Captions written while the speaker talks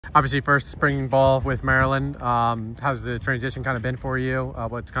obviously first spring ball with Maryland. How's the transition kind of been for you?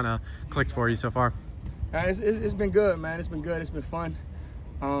 What's kind of clicked for you so far? It's been good, man. It's been good. It's been fun.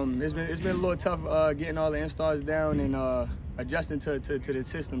 It's been a little tough getting all the installs down and adjusting to the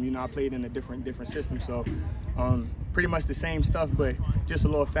system. You know, I played in a different system, so pretty much the same stuff, but just a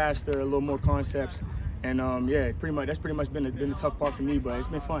little faster, a little more concepts. And yeah, that's pretty much been the tough part for me, but it's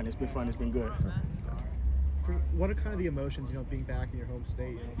been fun. It's been fun. It's been good. What are kind of the emotions, you know, being back in your home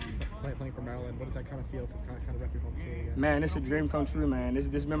state, you know, playing for Maryland? What does that kind of feel to kind of rep your home state again? Man, it's a dream come true, man. This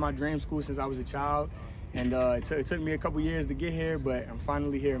has been my dream school since I was a child, and it took me a couple years to get here, but I'm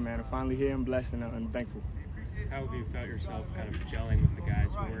finally here, man. I'm finally here. I'm blessed and I'm thankful. How have you felt yourself kind of gelling with the guys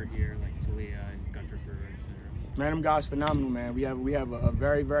who were here, like Talia and Gunter Brewer, et cetera? Man, them guys phenomenal, man. We have a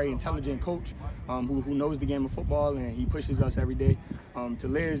very, very intelligent coach who knows the game of football, and he pushes us every day.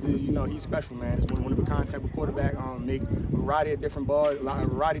 Talia is, you know, he's special, man. He's one of a kind type of quarterback. Make a variety of different balls, a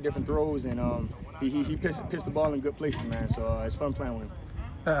variety of different throws, and he pissed the ball in good places, man. So it's fun playing with him.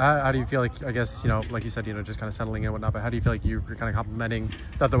 How do you feel like, I guess, you know, like you said, you know, just kind of settling in and whatnot, but how do you feel like you're kind of complimenting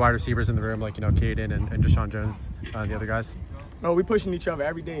the other wide receivers in the room, like, you know, Caden and Deshaun Jones and the other guys? No, we pushing each other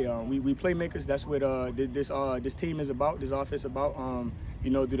every day. We playmakers. That's what this team is about, this offense about. You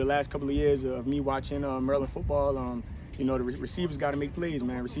know, through the last couple of years of me watching Maryland football, you know, the receivers got to make plays,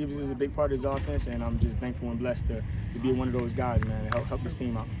 man. Receivers is a big part of this offense, and I'm just thankful and blessed to be one of those guys, man, to help this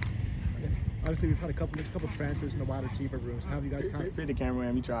team out. Obviously, we've had a couple transfers in the wide receiver rooms. How have you guys kind of... Fit the camera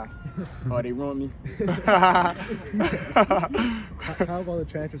and me try. Oh, they ruined me. How have all the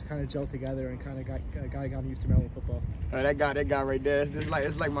transfers kind of gelled together and kind of got used to Maryland football? That guy right there,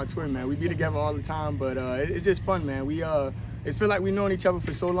 it's like my twin, man. We be together all the time, but it's just fun, man. It feel like we've known each other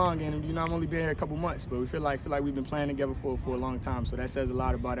for so long, and you know, I've only been here a couple months, but we feel like we've been playing together for a long time. So that says a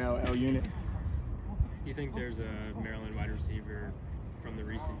lot about our unit. Do you think there's a Maryland wide receiver from the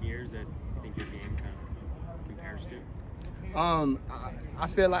recent years that you think your game kind of compares to? I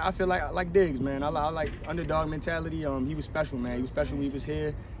feel like Diggs, man. I like underdog mentality. He was special, man. He was special when he was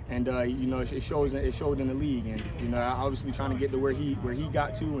here, and you know, it showed in the league. And you know, obviously trying to get to where he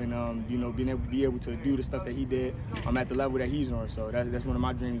got to, and you know, be able to do the stuff that he did at the level that he's on. So that's one of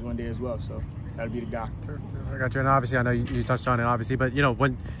my dreams one day as well. So that'll be the guy. Sure. I got you. And obviously, I know you touched on it, obviously, but you know,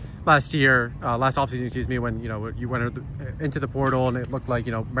 when last offseason, excuse me, when you know you went into the portal and it looked like,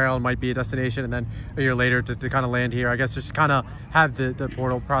 you know, Maryland might be a destination, and then a year later to kind of land here, I guess just kind of have the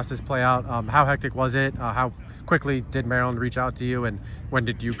portal process play out. How hectic was it? How quickly did Maryland reach out to you, and when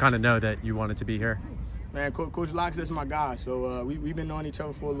did you kind of know that you wanted to be here? Man, Coach Locks, that's my guy. So we've been knowing each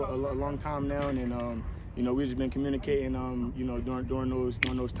other for a long time now, and you know, we've just been communicating, you know, during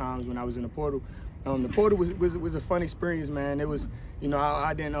those times when I was in the portal. The portal was a fun experience, man. It was, you know,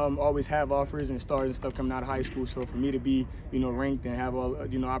 I didn't always have offers and stars and stuff coming out of high school. So for me to be, you know, ranked and have all,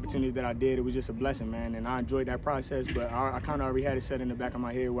 you know, opportunities that I did, it was just a blessing, man. And I enjoyed that process. But I kind of already had it set in the back of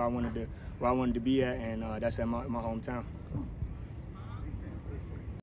my head where I wanted to be at, and that's at my hometown.